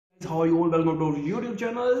How are you all? Welcome to our YouTube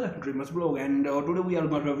channel Dreamers Blog, and today we are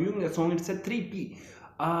going to reviewing a song. It's a 3P.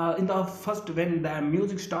 In the first, when the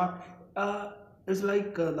music start, it's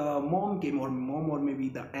like the mom came, or maybe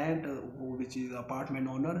the aunt, which is the apartment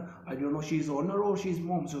owner. I don't know, she's owner or she's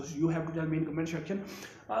mom, so you have to tell me in comment section.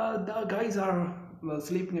 The guys are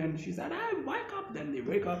sleeping, and she said, "I wake up." Then they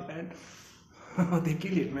wake up and they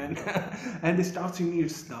kill it, man. And they start singing.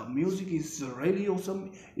 It's the music is really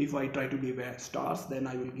awesome. If I try to give stars, then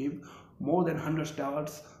I will give more than 100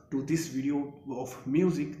 stars to this video of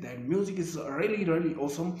music. That music is really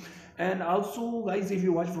awesome. And also, guys, if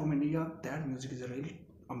you watch from India, that music is really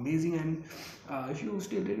amazing. And if you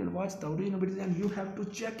still didn't watch the original video, then you have to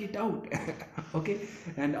check it out. Okay.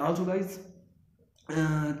 And also, guys,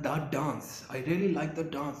 the dance, I really like the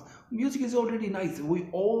dance. Music is already nice. We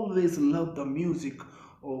always love the music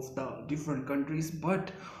of the different countries,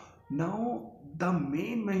 but now the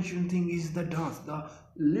main mentioned thing is the dance, the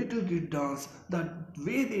little kid dance. The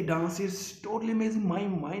way they dance is totally amazing. My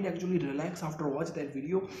mind actually relax after watch that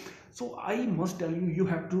video. So I must tell you, you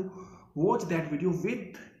have to watch that video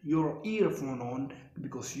with your earphone on,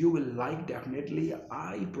 because you will like, definitely.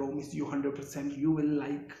 I promise you 100% you will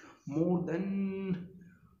like more than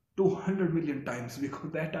 200 million times,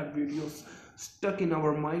 because that are videos stuck in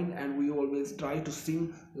our mind, and we always try to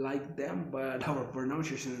sing like them, but our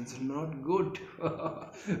pronunciation is not good.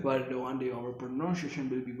 But one day our pronunciation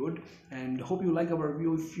will be good. And hope you like our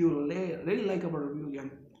review. If you really like our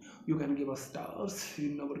review, you can give us stars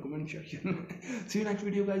in our comment section. See you next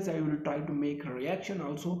video, guys. I will try to make a reaction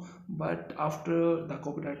also, but after the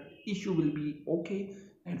copyright issue will be okay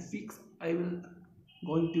and fixed, I will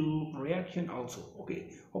going to reaction also.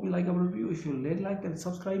 Okay, hope you like our review. If you really like, then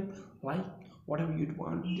subscribe, like, whatever you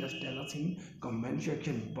want, just tell us in comment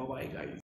section. Bye bye, guys.